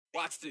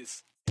Watch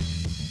this.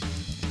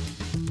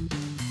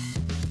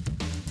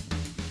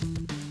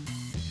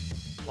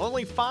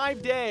 Only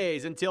 5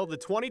 days until the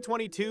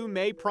 2022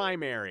 May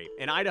primary,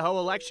 and Idaho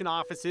election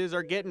offices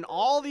are getting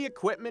all the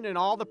equipment and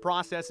all the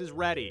processes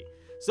ready.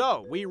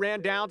 So we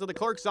ran down to the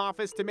clerk's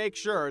office to make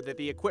sure that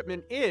the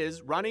equipment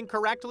is running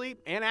correctly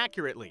and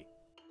accurately.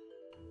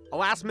 A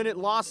last-minute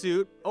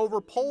lawsuit over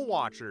poll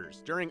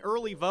watchers during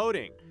early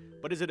voting.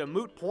 But is it a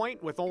moot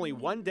point with only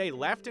 1 day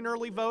left in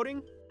early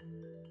voting?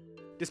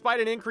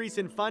 Despite an increase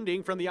in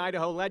funding from the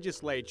Idaho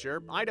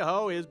legislature,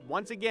 Idaho is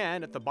once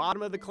again at the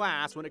bottom of the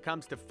class when it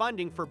comes to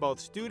funding for both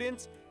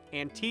students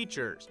and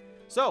teachers.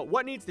 So,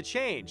 what needs to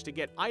change to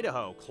get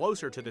Idaho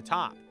closer to the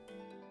top?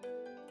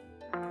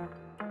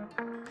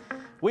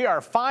 We are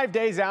 5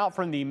 days out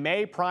from the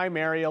May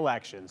primary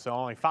election, so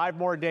only 5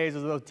 more days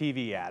of those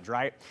TV ads,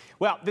 right?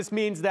 Well, this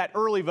means that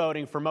early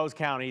voting for most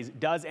counties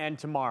does end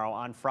tomorrow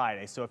on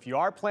Friday. So if you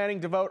are planning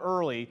to vote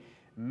early,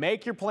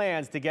 make your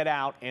plans to get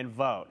out and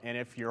vote. And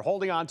if you're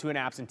holding on to an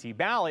absentee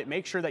ballot,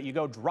 make sure that you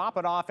go drop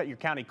it off at your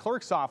county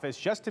clerk's office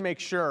just to make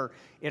sure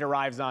it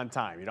arrives on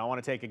time. You don't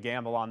want to take a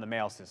gamble on the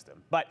mail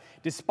system. But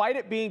despite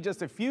it being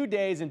just a few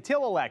days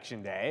until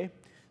Election Day,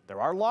 there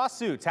are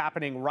lawsuits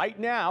happening right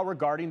now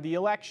regarding the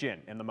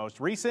election. And the most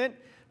recent,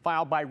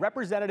 filed by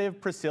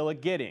Representative Priscilla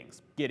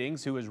Giddings.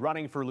 Giddings, who is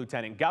running for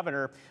lieutenant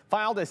governor,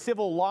 filed a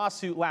civil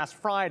lawsuit last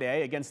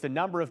Friday against a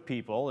number of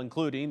people,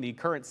 including the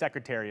current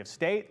Secretary of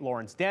State,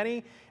 Lawrence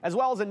Denny, as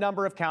well as a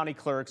number of county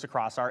clerks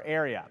across our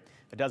area.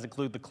 It does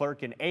include the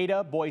clerk in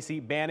Ada, Boise,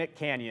 Bannock,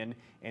 Canyon,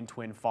 and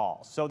Twin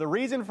Falls. So the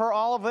reason for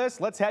all of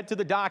this, let's head to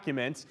the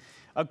documents.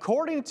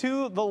 According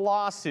to the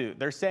lawsuit,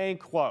 they're saying,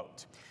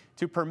 quote,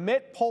 to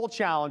permit poll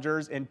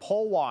challengers and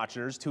poll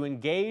watchers to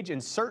engage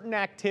in certain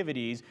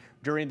activities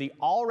during the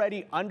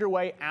already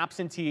underway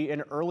absentee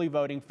and early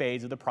voting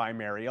phase of the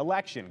primary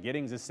election.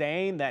 Giddings is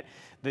saying that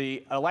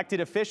the elected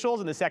officials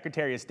in the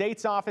Secretary of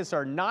State's office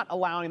are not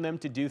allowing them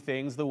to do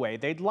things the way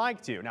they'd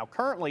like to. Now,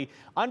 currently,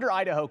 under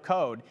Idaho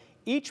code,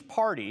 each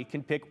party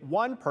can pick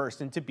one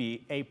person to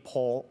be a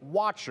poll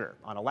watcher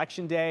on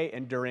Election Day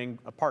and during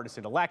a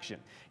partisan election.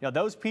 Now,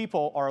 those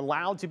people are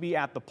allowed to be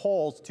at the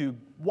polls to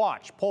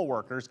watch poll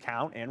workers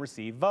count and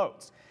receive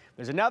votes.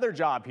 There's another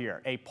job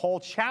here. A poll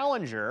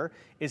challenger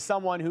is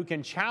someone who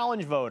can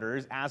challenge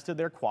voters as to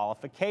their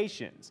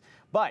qualifications.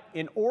 But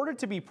in order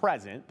to be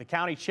present, the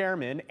county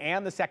chairman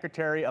and the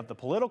secretary of the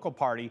political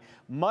party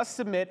must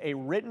submit a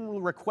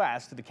written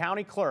request to the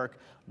county clerk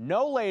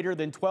no later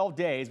than 12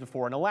 days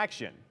before an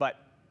election. But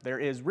there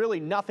is really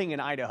nothing in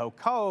Idaho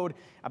code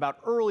about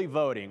early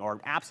voting or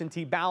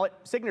absentee ballot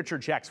signature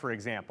checks, for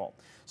example.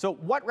 So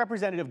what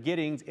Representative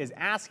Giddings is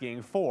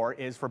asking for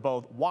is for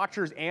both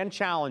watchers and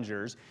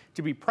challengers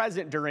to be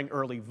present during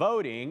early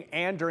voting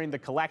and during the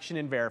collection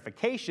and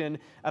verification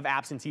of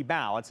absentee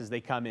ballots as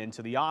they come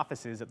into the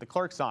offices at the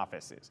clerk's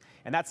offices.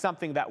 And that's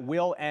something that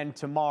will end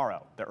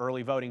tomorrow, the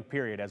early voting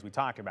period, as we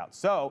talk about.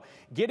 So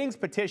Giddings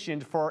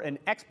petitioned for an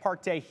ex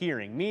parte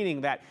hearing,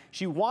 meaning that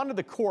she wanted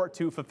the court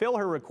to fulfill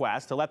her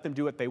request to let them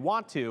do what they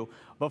want to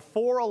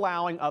before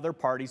allowing other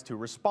parties to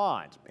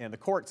respond. And the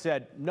court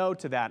said no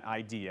to that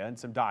idea in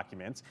some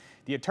documents.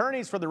 The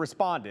attorneys for the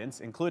respondents,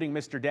 including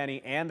Mr.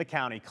 Denny and the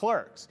county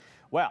clerks,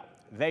 well,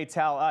 they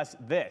tell us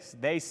this.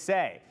 They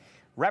say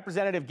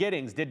Representative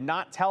Giddings did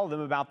not tell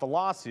them about the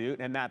lawsuit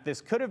and that this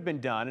could have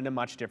been done in a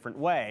much different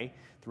way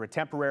through a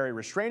temporary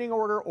restraining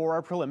order or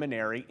a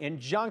preliminary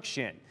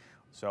injunction.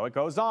 So it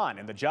goes on,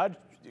 and the judge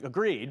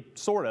agreed,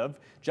 sort of.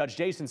 Judge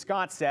Jason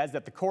Scott says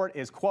that the court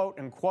is, quote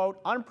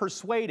unquote,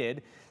 unpersuaded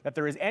that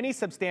there is any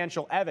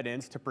substantial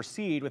evidence to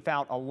proceed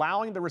without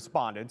allowing the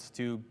respondents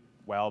to,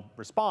 well,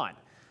 respond.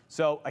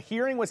 So a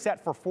hearing was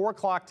set for 4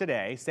 o'clock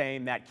today,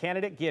 saying that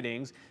candidate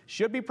Giddings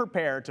should be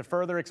prepared to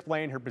further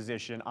explain her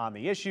position on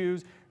the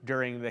issues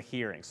during the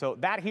hearing. So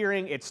that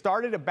hearing, it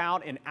started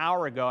about an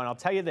hour ago, and I'll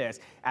tell you this,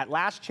 at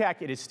last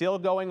check, it is still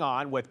going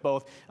on with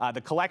both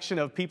the collection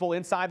of people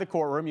inside the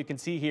courtroom. You can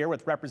see here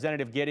with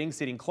Representative Giddings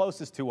sitting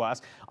closest to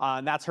us,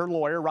 and that's her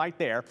lawyer right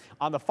there.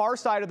 On the far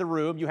side of the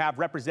room, you have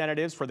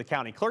representatives for the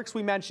county clerks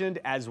we mentioned,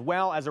 as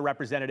well as a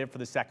representative for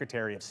the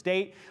Secretary of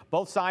State.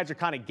 Both sides are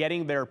kind of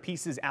getting their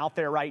pieces out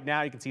there right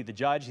now. You can see the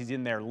judge, he's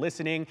in there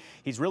listening.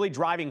 He's really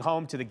driving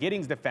home to the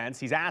Giddings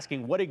defense. He's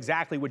asking, what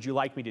exactly would you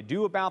like me to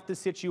do about this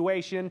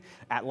situation?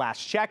 At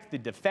last check, the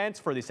defense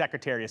for the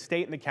Secretary of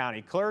State and the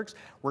county clerks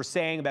were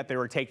saying that they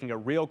were taking a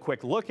real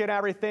quick look at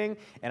everything.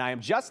 And I am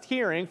just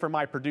hearing from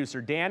my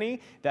producer, Danny,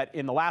 that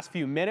in the last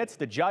few minutes,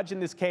 the judge in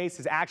this case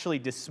has actually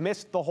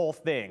dismissed the whole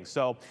thing.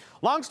 So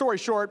long story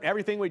short,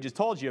 everything we just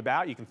told you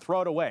about, you can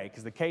throw it away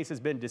because the case has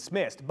been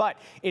dismissed. But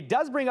it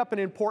does bring up an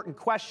important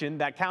question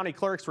that county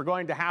clerks were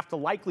going to have to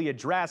likely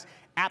address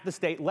at the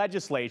state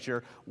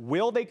legislature.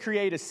 Will they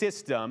create a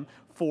system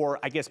for,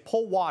 I guess,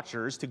 poll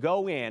watchers to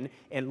go in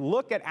and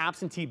look at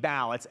absentee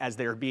ballots as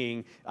they're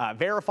being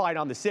verified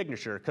on the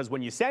signature? Because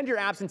when you send your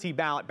absentee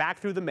ballot back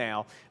through the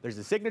mail, there's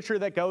a signature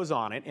that goes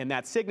on it, and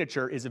that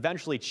signature is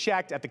eventually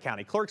checked at the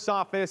county clerk's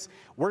office.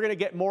 We're going to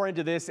get more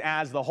into this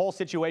as the whole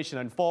situation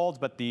unfolds,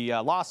 but the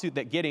lawsuit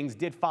that Giddings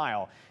did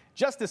file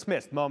just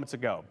dismissed moments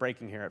ago,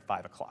 breaking here at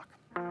 5 o'clock.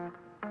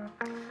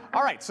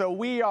 All right, so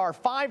we are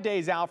 5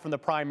 days out from the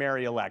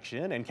primary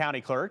election, and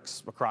county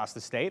clerks across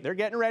the state, they're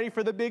getting ready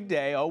for the big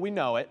day. Oh, we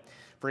know it.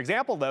 For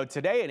example, though,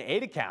 today in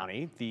Ada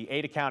County, the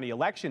Ada County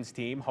elections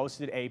team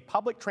hosted a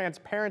public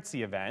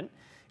transparency event.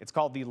 It's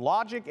called the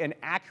Logic and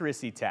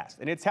Accuracy Test,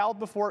 and it's held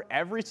before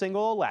every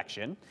single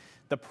election.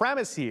 The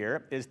premise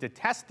here is to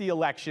test the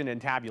election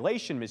and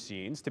tabulation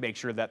machines to make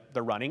sure that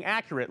they're running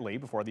accurately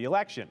before the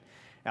election.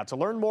 Now, to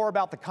learn more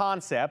about the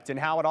concept and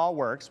how it all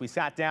works, we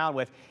sat down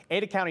with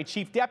Ada County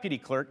Chief Deputy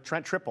Clerk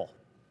Trent Triple.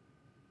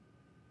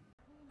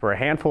 For a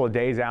handful of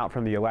days out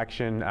from the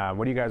election,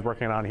 what are you guys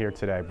working on here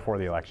today before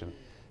the election?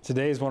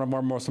 Today is one of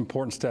our most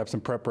important steps in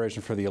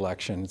preparation for the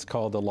election. It's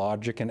called the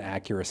Logic and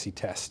Accuracy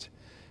Test.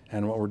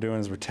 And what we're doing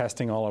is we're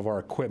testing all of our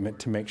equipment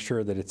to make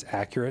sure that it's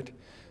accurate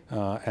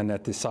and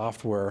that the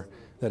software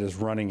that is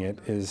running it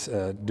is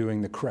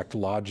doing the correct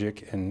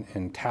logic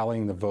and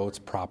tallying the votes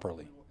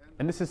properly.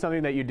 And this is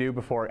something that you do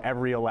before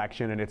every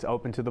election, and it's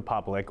open to the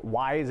public.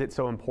 Why is it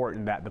so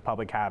important that the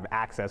public have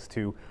access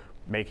to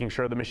making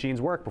sure the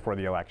machines work before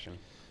the election?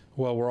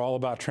 Well, we're all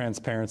about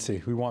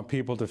transparency. We want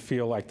people to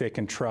feel like they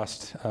can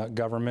trust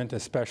government,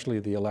 especially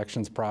the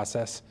elections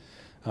process.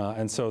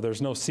 And so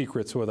there's no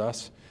secrets with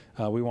us.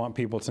 We want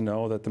people to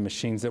know that the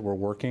machines that we're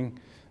working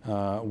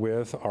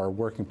with are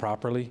working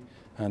properly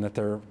and that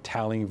they're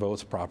tallying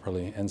votes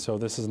properly. And so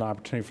this is an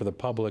opportunity for the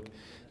public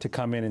to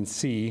come in and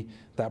see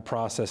that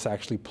process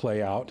actually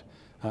play out.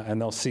 And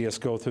they'll see us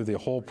go through the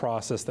whole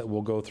process that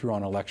we'll go through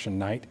on election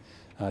night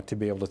to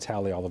be able to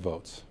tally all the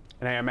votes.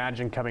 And I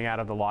imagine coming out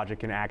of the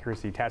logic and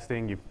accuracy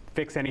testing, you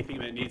fix anything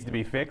that needs to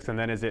be fixed, and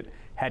then is it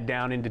head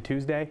down into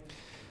Tuesday?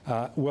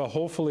 Well,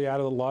 hopefully out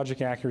of the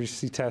logic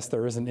accuracy test,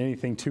 there isn't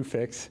anything to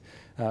fix.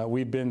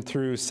 We've been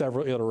through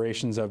several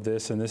iterations of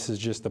this, and this is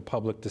just the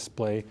public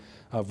display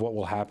of what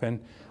will happen.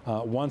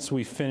 Once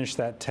we finish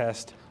that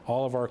test,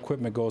 all of our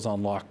equipment goes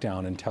on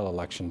lockdown until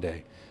Election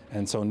Day.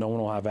 And so no one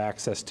will have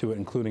access to it,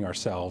 including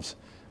ourselves,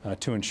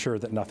 to ensure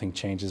that nothing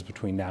changes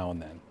between now and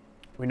then.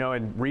 We know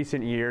in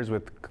recent years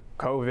with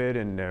COVID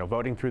and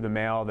voting through the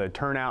mail, the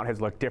turnout has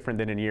looked different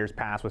than in years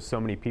past with so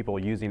many people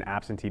using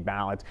absentee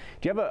ballots.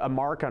 Do you have a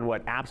mark on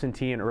what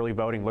absentee and early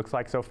voting looks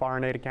like so far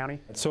in Ada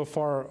County? So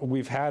far,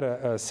 we've had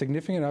a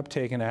significant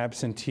uptake in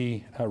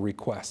absentee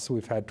requests.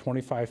 We've had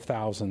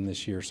 25,000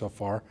 this year so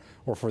far,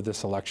 or for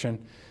this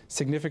election,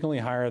 significantly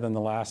higher than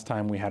the last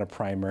time we had a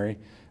primary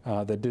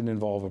that didn't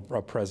involve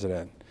a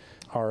president.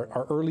 Our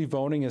early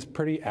voting is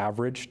pretty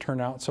average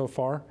turnout so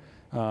far.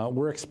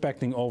 We're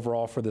expecting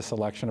overall for this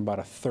election about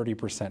a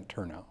 30%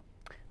 turnout.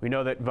 We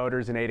know that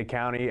voters in Ada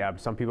County,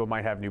 some people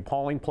might have new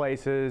polling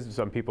places.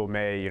 Some people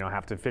may,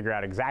 have to figure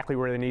out exactly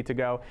where they need to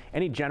go.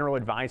 Any general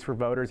advice for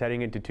voters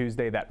heading into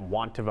Tuesday that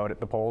want to vote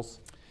at the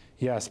polls?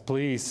 Yes,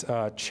 please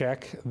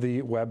check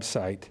the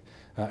website,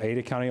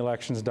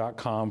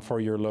 adacountyelections.com,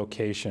 for your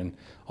location.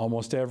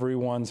 Almost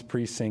everyone's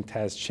precinct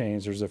has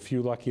changed. There's a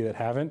few lucky that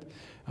haven't,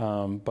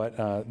 but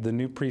the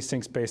new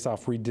precincts based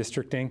off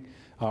redistricting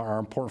are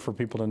important for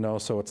people to know,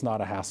 so it's not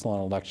a hassle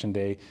on Election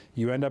Day.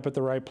 You end up at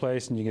the right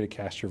place and you get to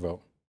cast your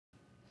vote.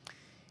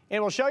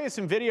 And we'll show you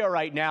some video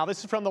right now. This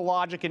is from the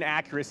logic and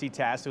accuracy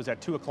test. It was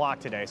at 2 o'clock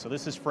today, so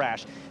this is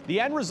fresh. The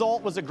end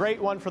result was a great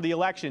one for the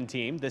election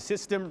team. The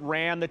system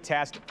ran the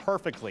test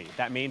perfectly.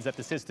 That means that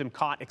the system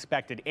caught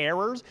expected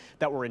errors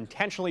that were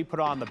intentionally put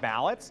on the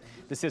ballots.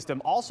 The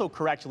system also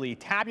correctly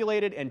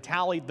tabulated and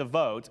tallied the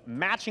votes,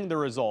 matching the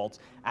results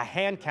a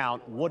hand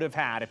count would have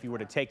had if you were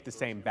to take the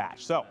same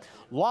batch. So,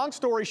 long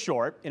story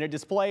short, in a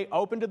display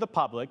open to the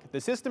public,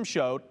 the system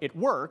showed it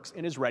works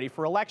and is ready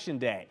for Election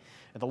Day.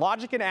 The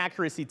logic and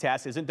accuracy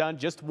test isn't done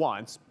just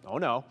once. Oh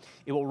no.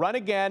 It will run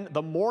again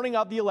the morning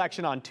of the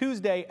election on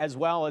Tuesday as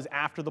well as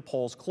after the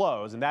polls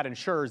close, and that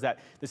ensures that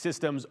the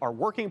systems are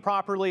working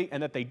properly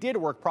and that they did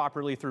work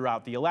properly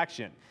throughout the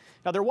election.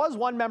 Now, there was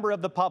one member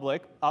of the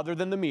public, other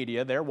than the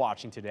media, there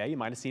watching today. You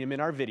might have seen him in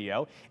our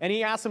video, and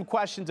he asked some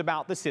questions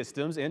about the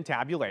systems and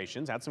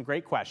tabulations. Had some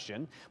great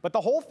questions. But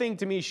the whole thing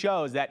to me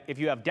shows that if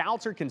you have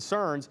doubts or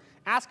concerns,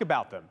 ask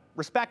about them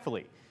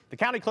respectfully. The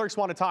county clerks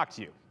want to talk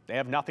to you. They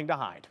have nothing to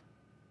hide.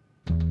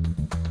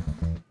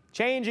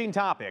 Changing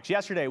topics.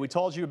 Yesterday, we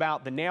told you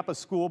about the Nampa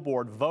School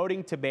Board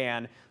voting to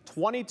ban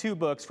 22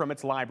 books from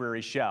its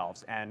library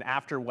shelves. And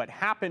after what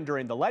happened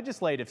during the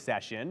legislative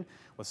session,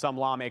 with some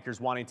lawmakers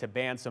wanting to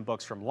ban some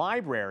books from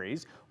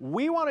libraries,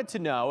 we wanted to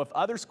know if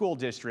other school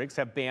districts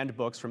have banned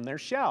books from their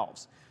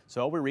shelves.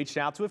 So we reached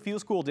out to a few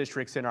school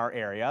districts in our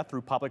area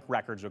through public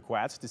records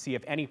requests to see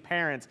if any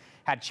parents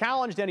had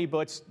challenged any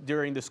books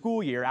during the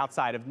school year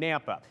outside of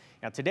Nampa.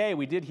 Now today,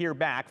 we did hear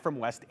back from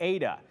West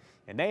Ada.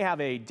 And they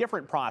have a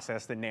different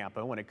process than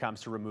NAMPA when it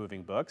comes to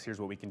removing books. Here's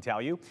what we can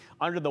tell you.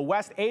 Under the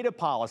West Ada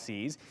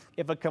policies,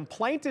 if a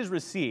complaint is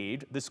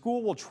received, the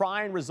school will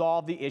try and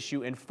resolve the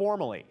issue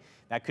informally.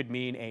 That could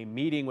mean a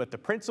meeting with the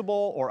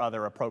principal or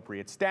other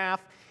appropriate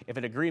staff. If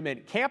an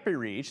agreement can't be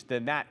reached,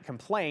 then that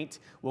complaint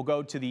will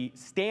go to the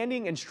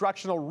Standing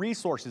Instructional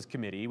Resources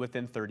Committee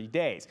within 30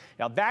 days.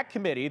 Now, that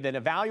committee then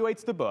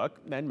evaluates the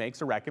book, then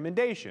makes a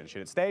recommendation.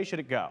 Should it stay? Should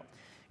it go?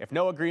 If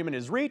no agreement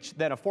is reached,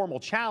 then a formal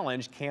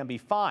challenge can be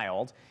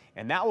filed,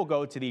 and that will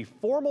go to the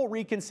Formal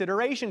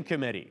Reconsideration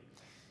Committee.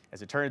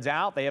 As it turns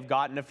out, they have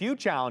gotten a few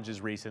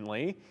challenges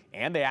recently,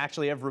 and they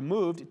actually have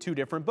removed 2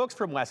 different books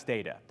from West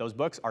Ada. Those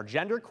books are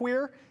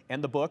Genderqueer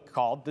and the book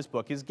called This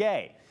Book is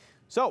Gay.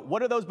 So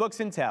what do those books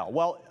entail?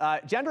 Well,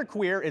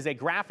 Genderqueer is a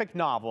graphic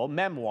novel,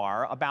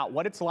 memoir, about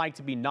what it's like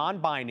to be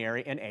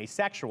non-binary and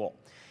asexual.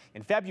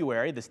 In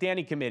February, the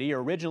Standing Committee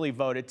originally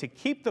voted to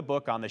keep the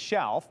book on the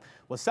shelf,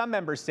 with some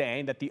members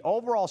saying that the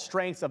overall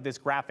strengths of this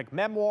graphic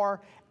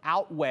memoir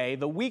outweigh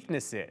the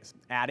weaknesses,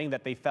 adding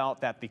that they felt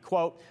that the,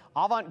 quote,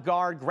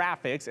 avant-garde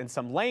graphics and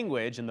some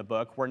language in the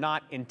book were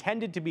not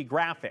intended to be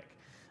graphic.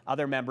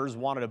 Other members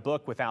wanted a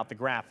book without the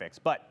graphics,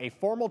 but a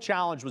formal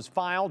challenge was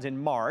filed in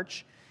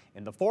March.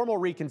 In the formal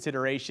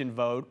reconsideration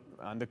vote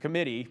on the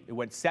committee, it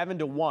went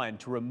 7-1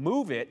 to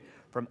remove it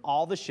from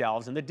all the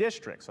shelves in the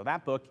district. So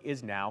that book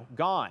is now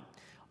gone.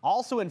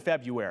 Also in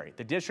February,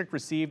 the district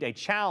received a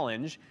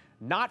challenge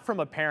not from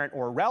a parent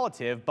or a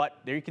relative, but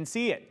there you can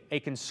see it,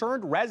 a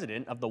concerned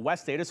resident of the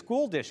West Ada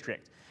School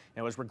District.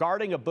 And it was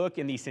regarding a book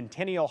in the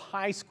Centennial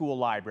High School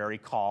library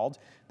called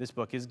This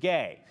Book is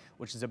Gay,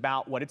 which is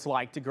about what it's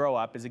like to grow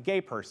up as a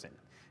gay person.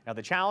 Now,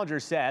 the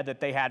challenger said that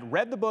they had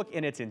read the book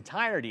in its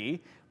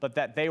entirety, but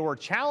that they were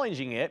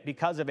challenging it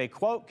because of a,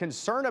 quote,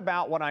 concern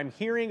about what I'm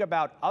hearing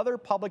about other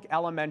public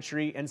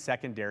elementary and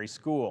secondary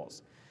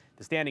schools.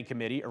 The Standing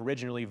Committee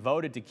originally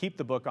voted to keep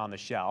the book on the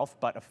shelf,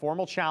 but a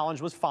formal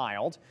challenge was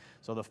filed,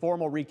 so the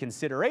Formal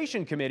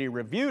Reconsideration Committee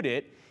reviewed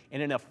it,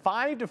 and in a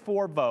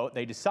 5-4 vote,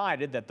 they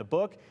decided that the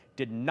book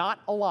did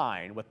not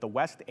align with the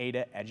West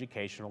Ada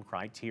educational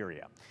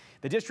criteria.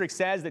 The district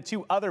says that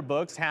 2 other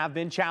books have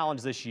been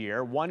challenged this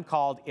year, one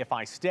called If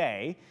I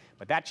Stay,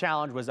 but that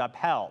challenge was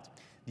upheld.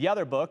 The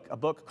other book, a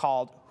book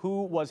called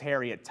Who Was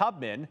Harriet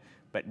Tubman,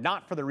 but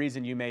not for the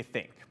reason you may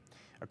think.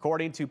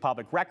 According to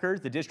public records,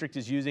 the district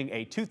is using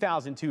a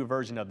 2002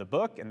 version of the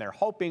book, and they're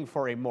hoping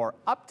for a more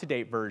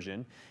up-to-date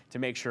version to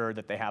make sure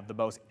that they have the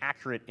most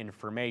accurate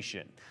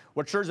information.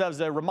 What serves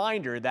as a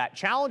reminder that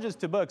challenges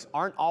to books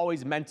aren't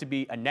always meant to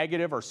be a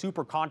negative or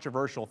super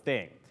controversial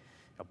thing.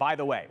 Now, by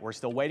the way, we're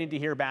still waiting to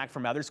hear back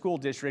from other school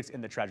districts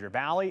in the Treasure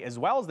Valley, as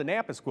well as the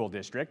Nampa School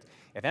District.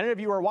 If any of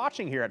you are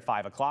watching here at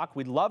 5 o'clock,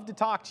 we'd love to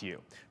talk to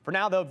you. For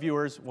now, though,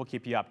 viewers, we'll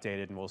keep you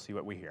updated, and we'll see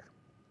what we hear.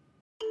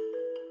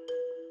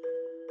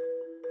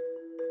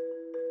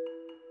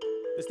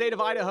 The state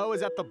of Idaho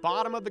is at the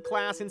bottom of the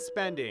class in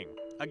spending.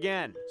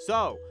 Again.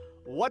 So,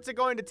 what's it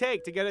going to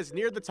take to get us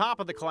near the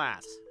top of the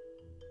class?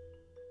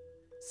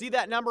 See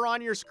that number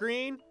on your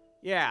screen?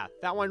 Yeah,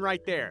 that one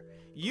right there.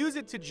 Use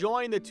it to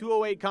join the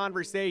 208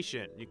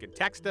 conversation. You can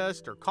text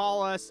us or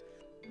call us.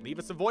 Leave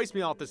us a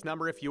voicemail at this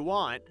number if you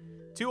want.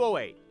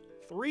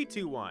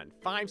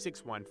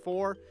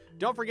 208-321-5614.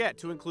 Don't forget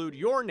to include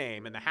your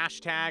name in the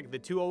hashtag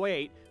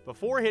 #the208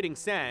 before hitting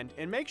send,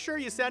 and make sure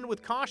you send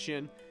with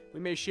caution. We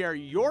may share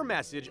your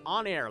message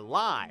on air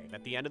live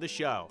at the end of the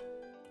show.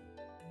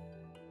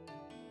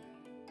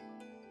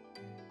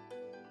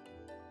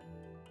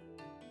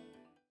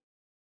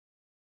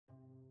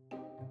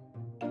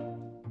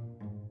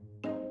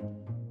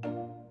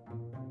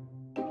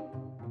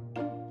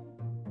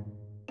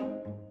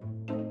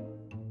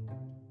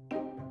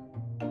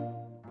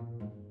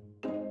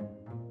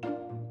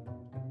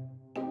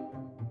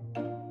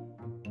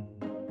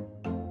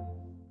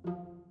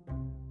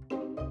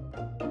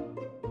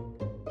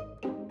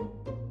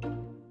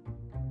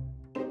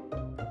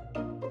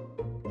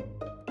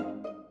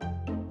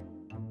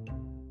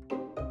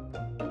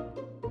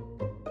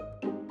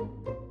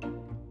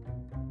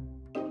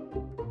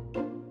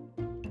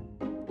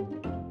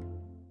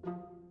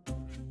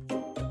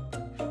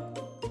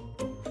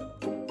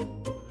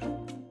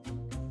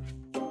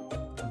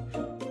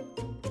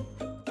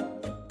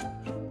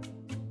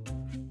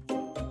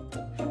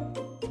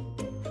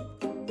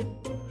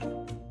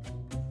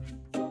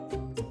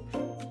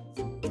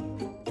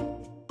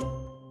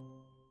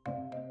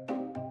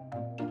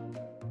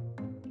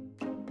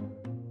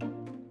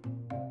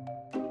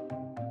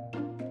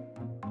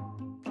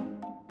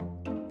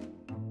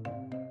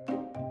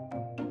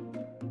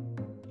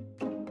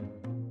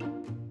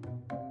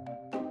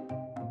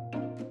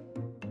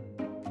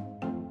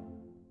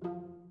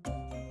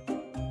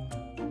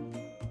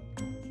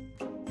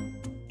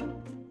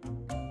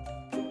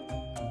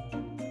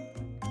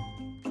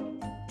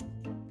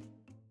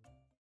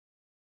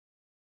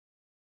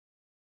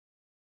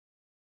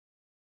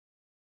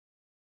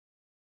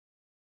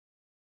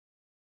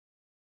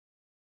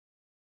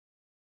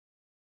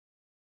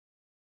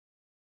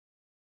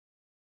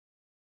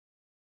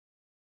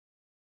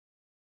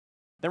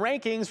 The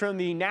rankings from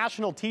the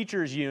National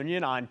Teachers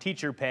Union on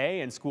teacher pay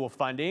and school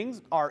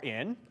fundings are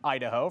in.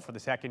 Idaho, for the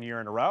second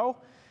year in a row,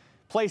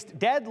 placed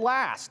dead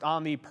last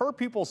on the per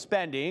pupil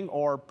spending,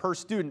 or per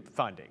student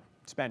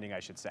spending,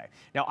 I should say.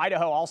 Now,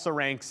 Idaho also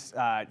ranks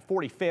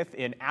 45th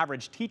in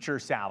average teacher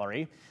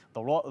salary. The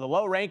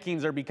low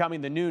rankings are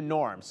becoming the new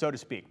norm, so to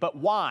speak. But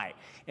why?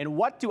 And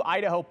what do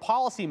Idaho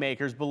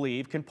policymakers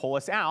believe can pull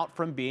us out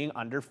from being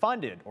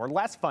underfunded or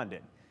less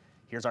funded?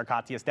 Here's our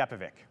Katya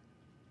Stepovic.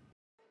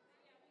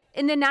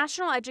 In the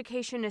National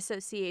Education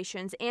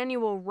Association's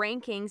annual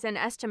rankings and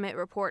estimate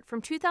report from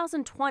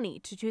 2020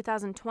 to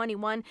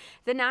 2021,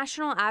 the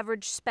national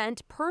average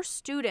spent per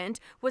student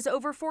was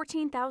over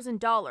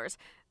 $14,000.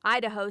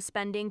 Idaho's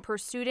spending per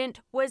student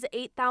was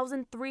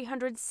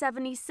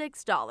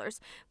 $8,376,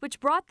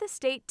 which brought the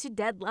state to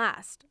dead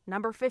last,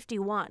 number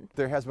 51.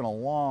 There has been a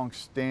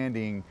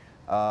long-standing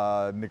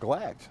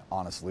neglect,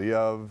 honestly,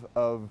 of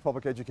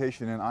public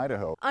education in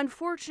Idaho.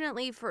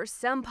 Unfortunately for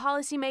some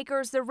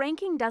policymakers, the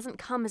ranking doesn't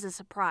come as a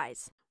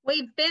surprise.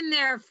 We've been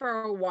there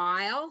for a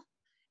while,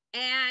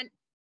 and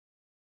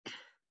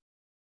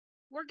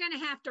we're going to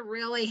have to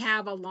really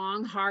have a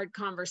long, hard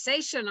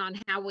conversation on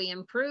how we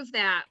improve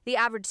that. The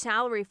average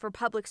salary for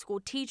public school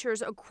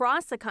teachers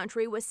across the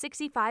country was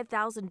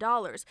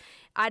 $65,000.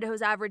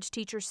 Idaho's average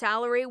teacher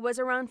salary was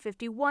around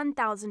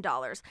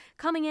 $51,000,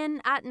 coming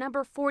in at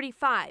number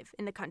 45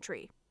 in the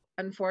country.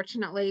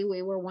 Unfortunately,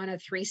 we were one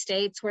of 3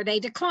 states where they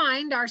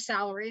declined our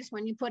salaries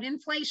when you put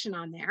inflation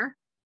on there.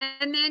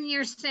 And then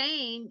you're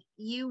saying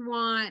you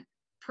want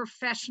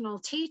professional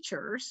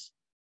teachers.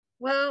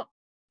 Well,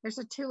 there's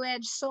a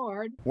two-edged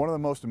sword. One of the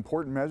most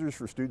important measures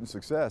for student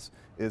success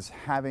is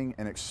having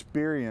an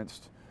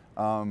experienced,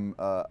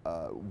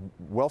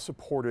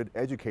 well-supported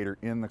educator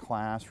in the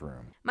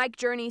classroom. Mike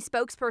Journey,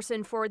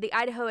 spokesperson for the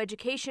Idaho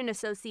Education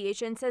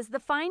Association, says the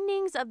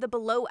findings of the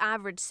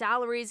below-average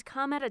salaries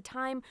come at a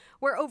time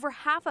where over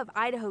half of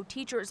Idaho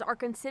teachers are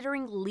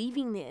considering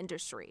leaving the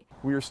industry.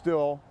 We are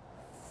still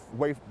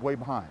way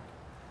behind,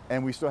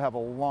 and we still have a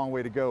long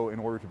way to go in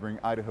order to bring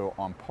Idaho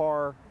on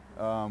par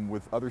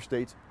with other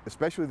states,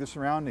 especially the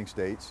surrounding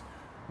states,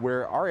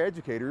 where our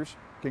educators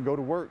can go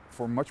to work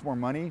for much more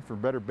money, for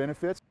better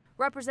benefits.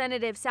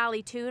 Representative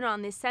Sally Toon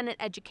on the Senate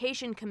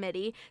Education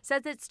Committee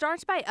says it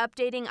starts by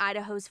updating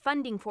Idaho's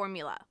funding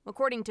formula.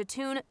 According to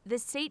Toon, the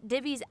state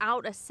divvies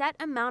out a set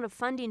amount of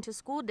funding to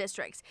school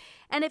districts,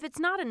 and if it's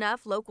not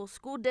enough, local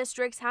school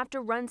districts have to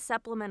run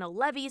supplemental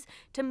levies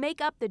to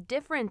make up the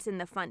difference in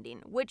the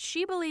funding, which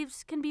she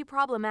believes can be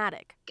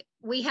problematic.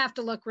 We have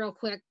to look real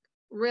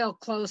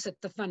close at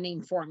the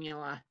funding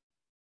formula,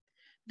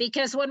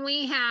 because when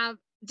we have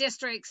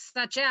districts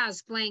such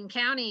as Blaine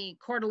County,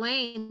 Coeur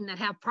d'Alene, that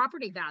have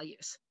property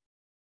values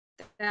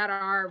that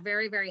are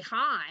very, very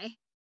high,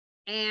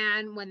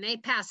 and when they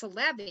pass a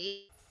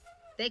levy,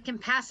 they can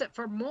pass it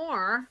for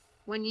more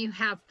when you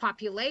have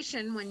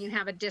population, when you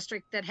have a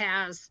district that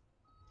has,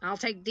 I'll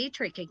take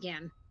Dietrich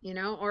again,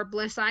 or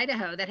Bliss,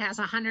 Idaho, that has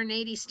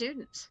 180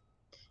 students.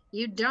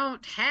 You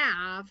don't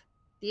have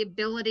the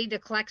ability to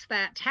collect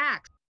that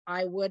tax.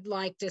 I would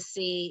like to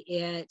see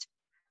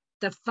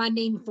the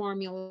funding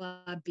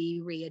formula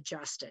be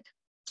readjusted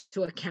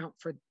to account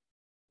for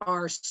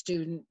our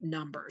student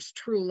numbers.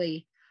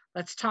 Truly,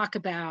 let's talk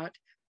about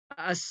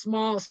a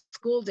small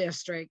school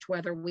district,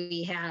 whether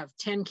we have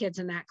 10 kids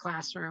in that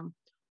classroom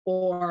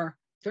or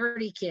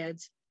 30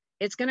 kids,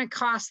 it's going to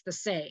cost the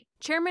same.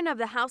 Chairman of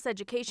the House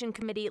Education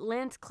Committee,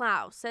 Lance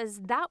Clow, says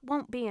that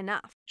won't be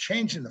enough.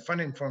 Changing the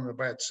funding formula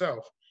by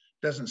itself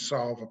doesn't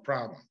solve a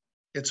problem.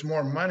 It's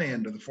more money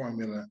into the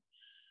formula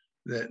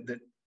that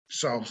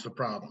solves the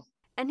problem.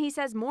 And he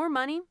says more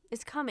money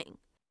is coming.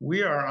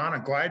 We are on a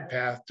glide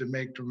path to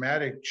make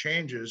dramatic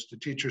changes to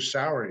teachers'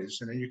 salaries,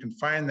 and you can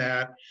find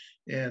that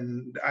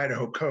in the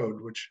Idaho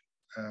Code, which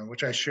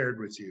I shared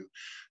with you.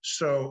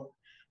 So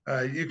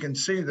you can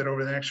see that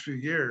over the next few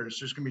years,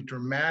 there's going to be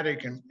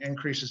dramatic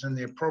increases in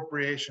the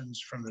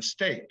appropriations from the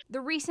state. The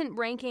recent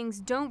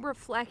rankings don't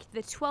reflect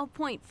the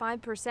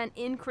 12.5%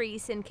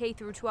 increase in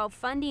K-12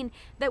 funding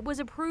that was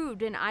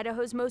approved in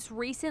Idaho's most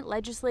recent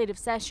legislative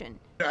session.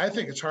 I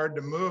think it's hard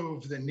to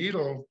move the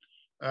needle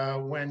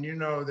when you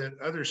know that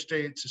other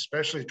states,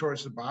 especially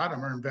towards the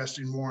bottom, are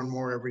investing more and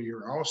more every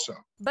year also.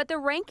 But the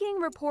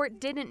ranking report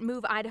didn't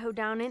move Idaho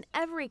down in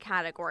every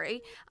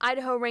category.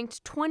 Idaho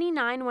ranked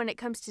 29 when it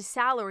comes to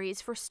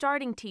salaries for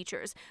starting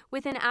teachers,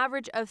 with an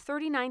average of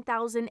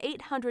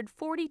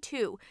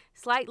 $39,842,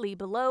 slightly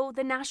below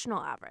the national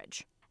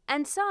average.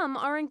 And some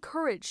are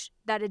encouraged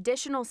that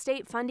additional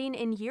state funding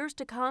in years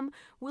to come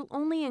will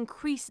only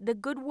increase the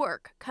good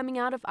work coming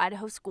out of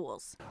Idaho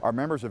schools. Our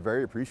members are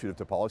very appreciative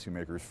to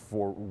policymakers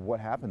for what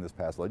happened this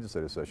past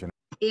legislative session.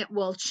 It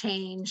will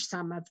change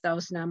some of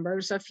those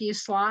numbers, a few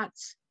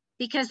slots,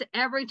 because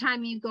every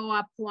time you go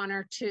up 1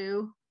 or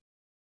 2,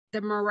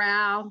 the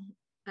morale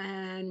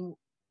and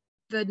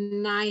the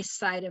nice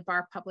side of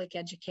our public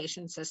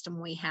education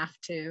system, we have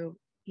to,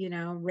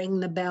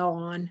 ring the bell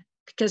on,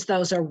 because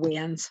those are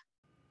wins.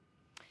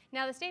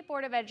 Now, the State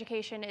Board of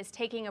Education is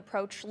taking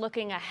approach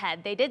looking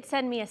ahead. They did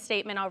send me a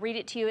statement. I'll read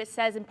it to you. It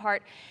says, in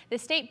part, the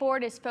State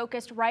Board is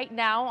focused right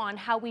now on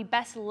how we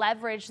best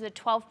leverage the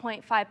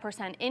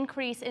 12.5%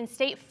 increase in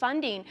state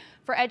funding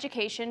for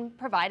education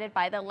provided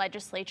by the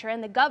legislature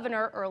and the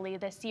governor early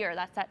this year.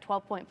 That's that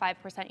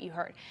 12.5% you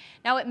heard.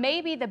 Now, it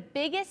may be the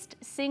biggest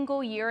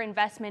single-year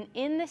investment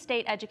in the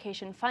state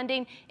education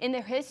funding in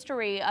the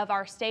history of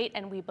our state,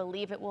 and we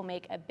believe it will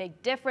make a big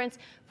difference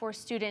for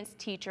students,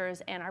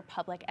 teachers, and our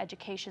public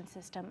education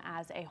system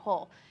as a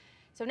whole.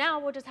 So now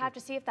we'll just have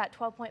to see if that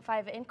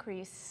 12.5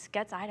 increase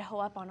gets Idaho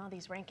up on all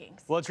these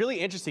rankings. Well, it's really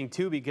interesting,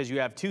 too, because you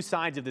have two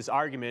sides of this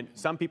argument.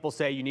 Some people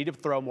say you need to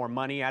throw more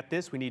money at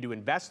this. We need to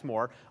invest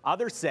more.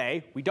 Others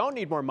say we don't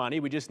need more money.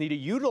 We just need to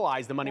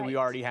utilize the money we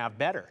already have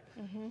better.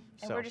 And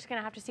we're just going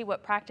to have to see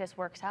what practice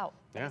works out.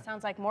 Yeah. It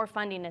sounds like more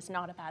funding is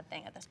not a bad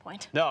thing at this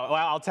point. No,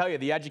 well, I'll tell you,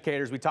 the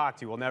educators we talk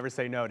to will never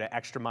say no to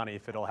extra money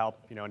if it'll help,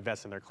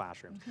 invest in their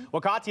classrooms.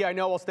 Well, Katya, I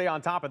know we'll stay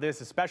on top of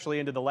this, especially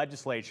into the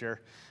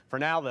legislature. For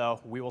now, though,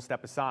 we will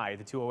step aside.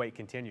 The 208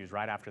 continues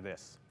right after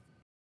this.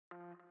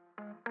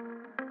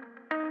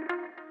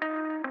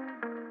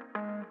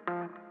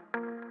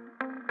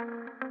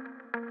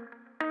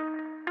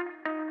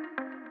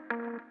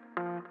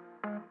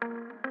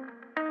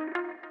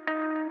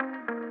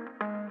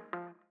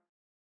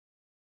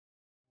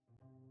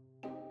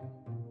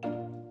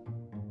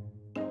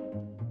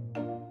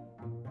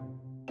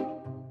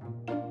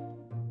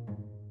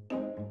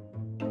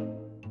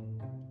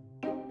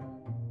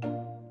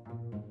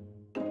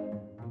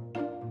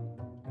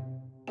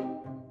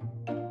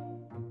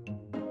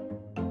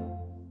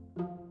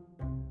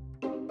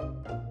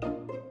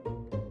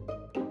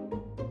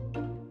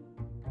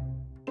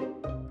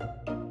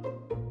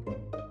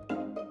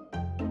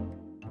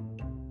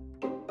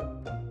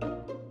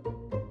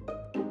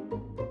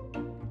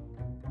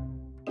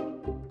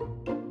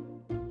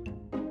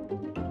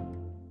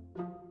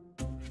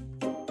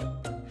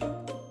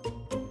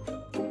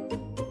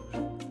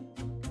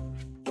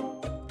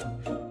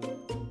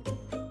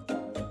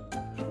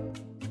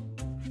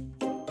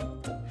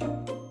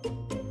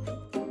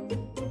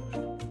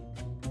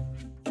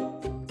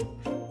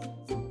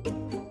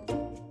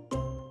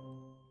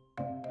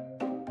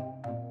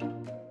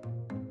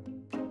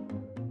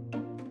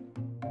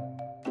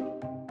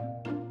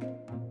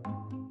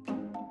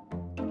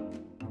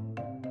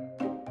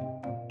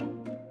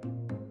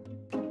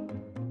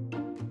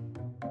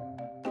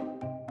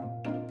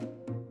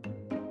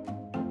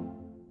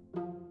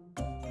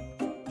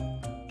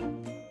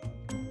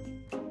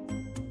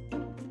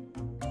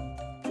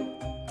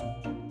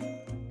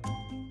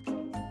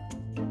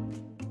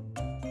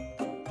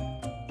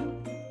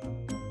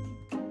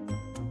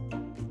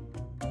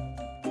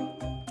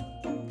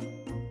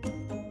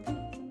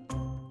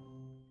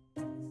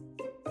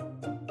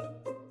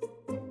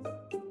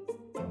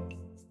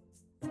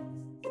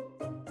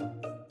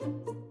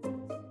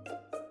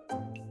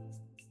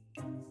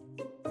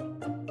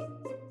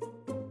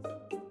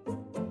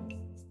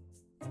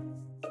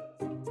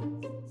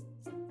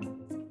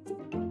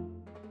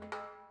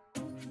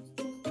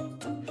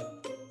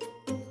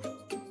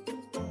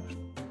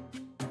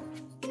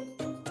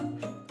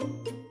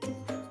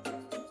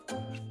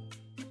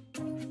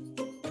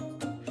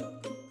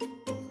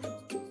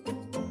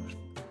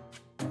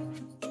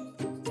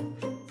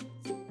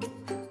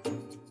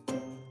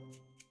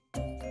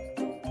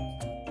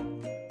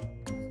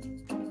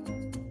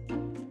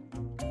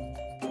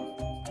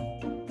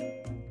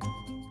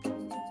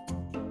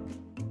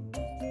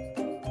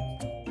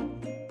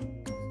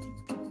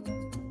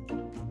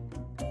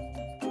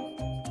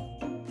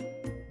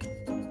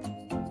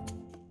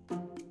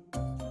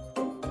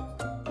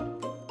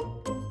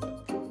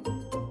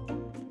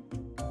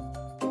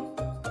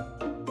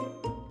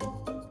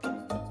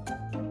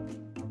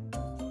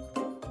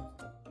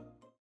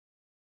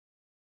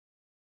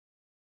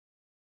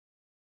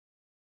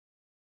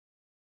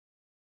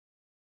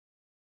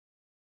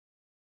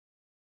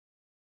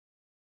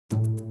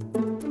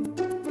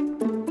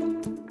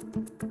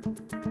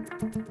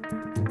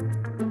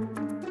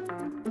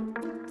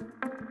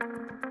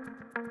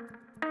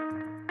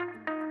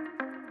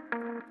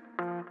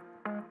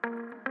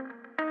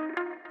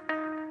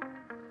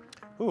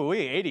 Ooh,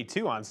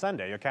 82 on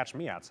Sunday. You'll catch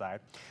me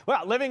outside.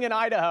 Well, living in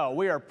Idaho,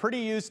 we are pretty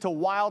used to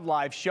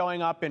wildlife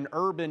showing up in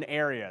urban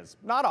areas.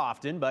 Not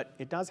often, but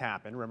it does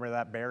happen. Remember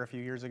that bear a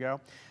few years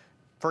ago?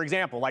 For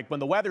example, like when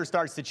the weather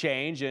starts to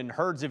change and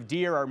herds of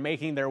deer are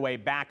making their way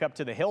back up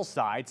to the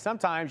hillside,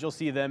 sometimes you'll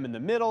see them in the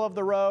middle of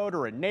the road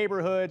or in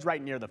neighborhoods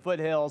right near the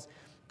foothills.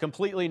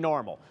 Completely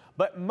normal.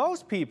 But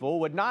most people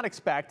would not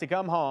expect to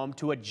come home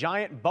to a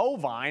giant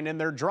bovine in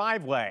their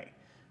driveway.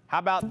 How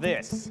about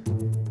this?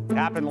 It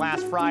happened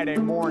last Friday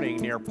morning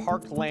near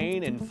Park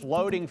Lane and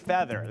Floating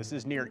Feather. This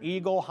is near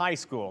Eagle High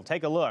School.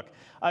 Take a look.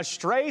 A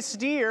stray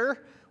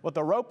steer with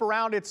a rope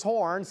around its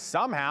horn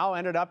somehow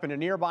ended up in a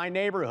nearby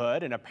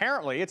neighborhood, and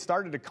apparently it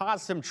started to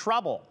cause some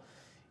trouble.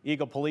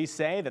 Eagle police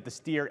say that the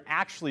steer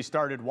actually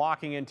started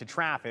walking into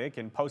traffic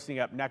and posting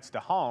up next to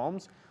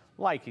homes.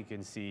 like you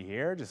can see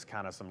here, just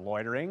kind of some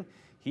loitering.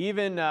 He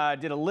even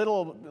he's a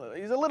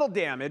little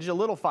damaged, a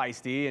little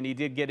feisty, and he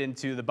did get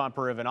into the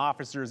bumper of an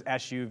officer's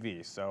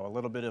SUV, so a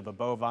little bit of a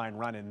bovine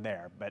run in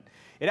there. But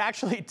it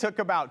actually took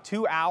about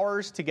 2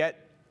 hours to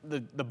get the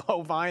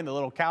bovine, the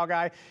little cow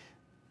guy.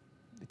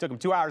 It took him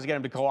 2 hours to get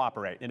him to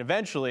cooperate. And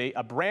eventually,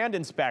 a brand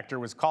inspector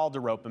was called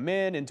to rope him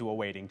into a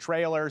waiting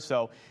trailer.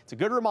 So it's a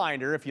good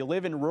reminder, if you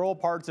live in rural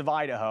parts of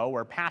Idaho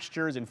where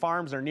pastures and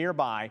farms are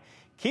nearby,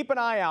 keep an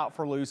eye out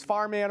for loose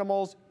farm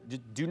animals.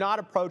 Do not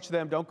approach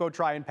them. Don't go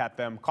try and pet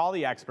them. Call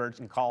the experts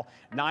and call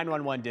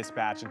 911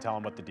 dispatch and tell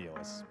them what the deal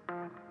is.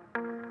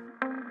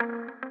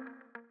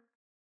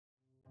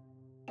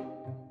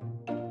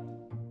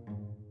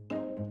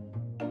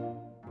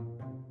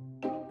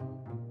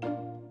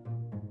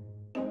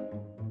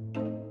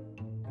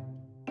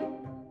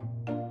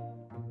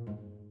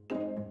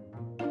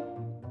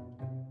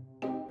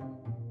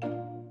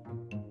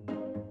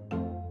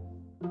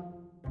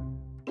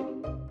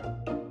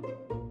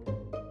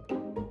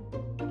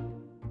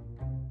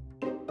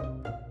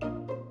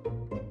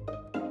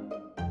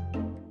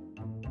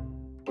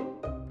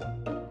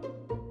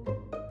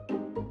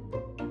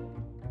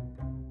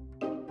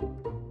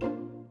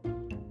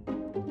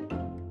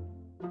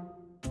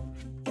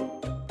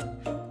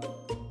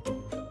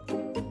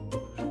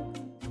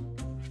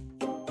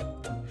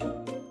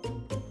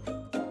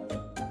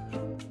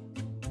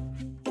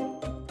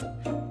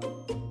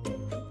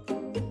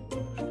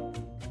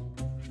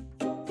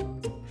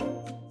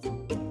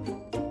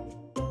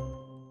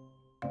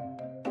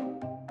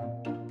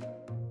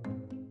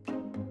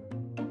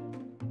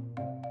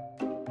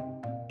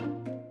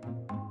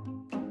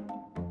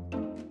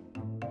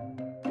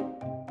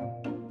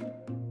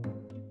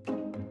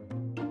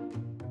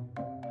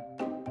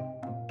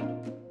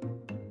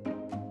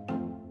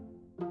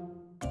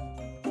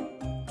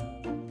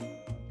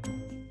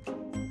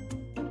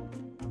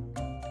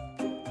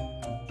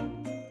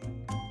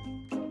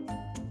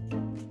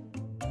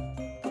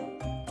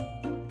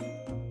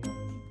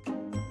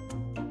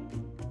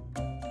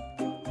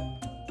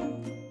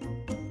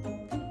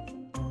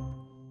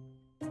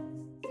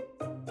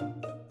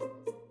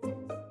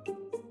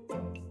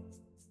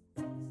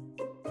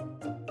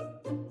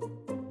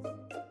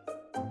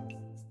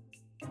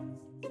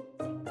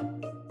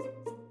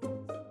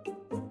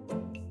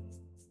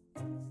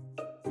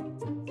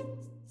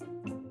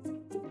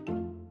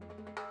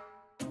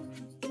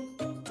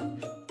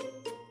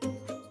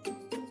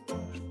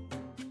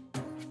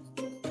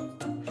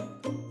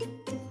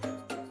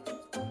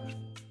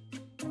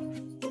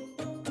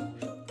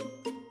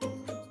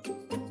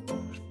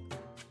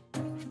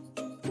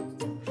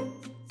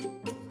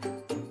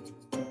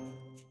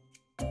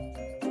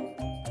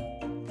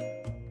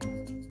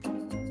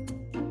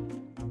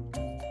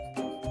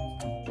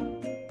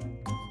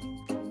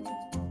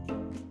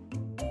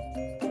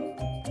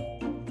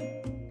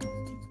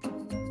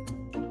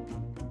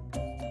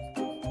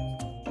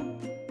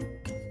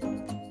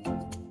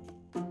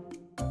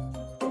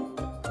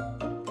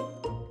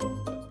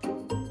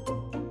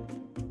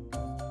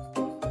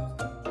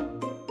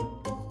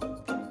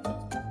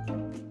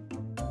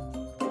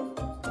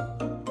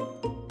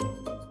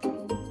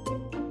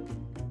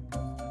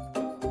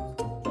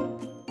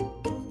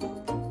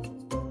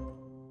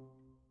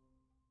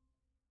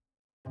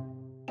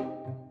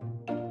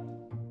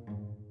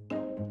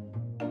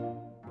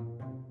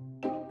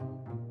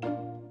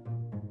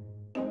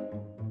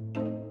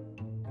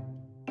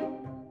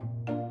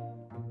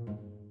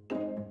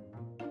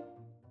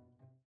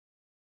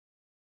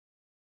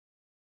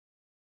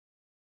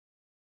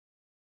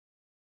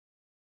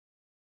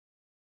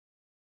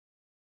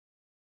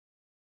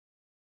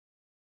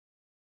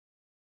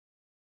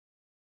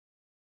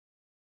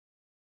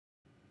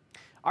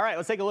 All right,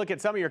 let's take a look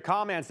at some of your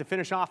comments to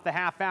finish off the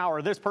half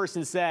hour. This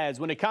person says,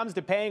 when it comes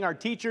to paying our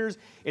teachers,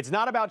 it's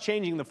not about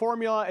changing the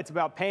formula, it's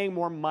about paying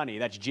more money.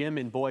 That's Jim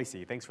in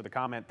Boise. Thanks for the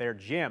comment there,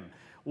 Jim.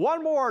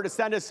 One more to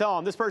send us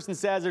home. This person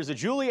says there's a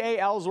Julie A.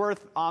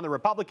 Ellsworth on the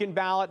Republican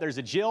ballot. There's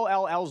a Jill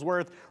L.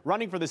 Ellsworth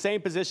running for the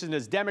same position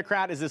as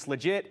Democrat. Is this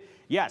legit?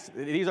 Yes,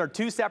 these are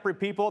two separate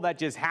people that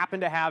just happen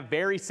to have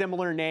very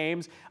similar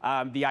names.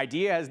 The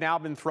idea has now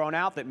been thrown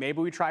out that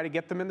maybe we try to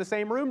get them in the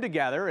same room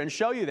together and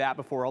show you that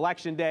before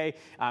Election Day.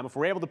 If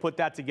we're able to put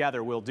that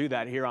together, we'll do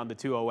that here on the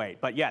 208.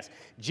 But yes,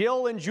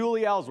 Jill and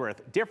Julie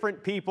Ellsworth,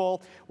 different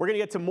people. We're going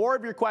to get to more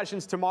of your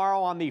questions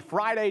tomorrow on the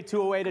Friday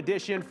 208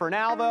 edition. For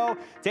now, though,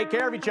 take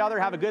care of each other.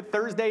 Have a good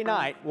Thursday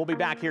night. We'll be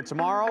back here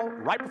tomorrow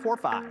right before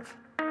 5.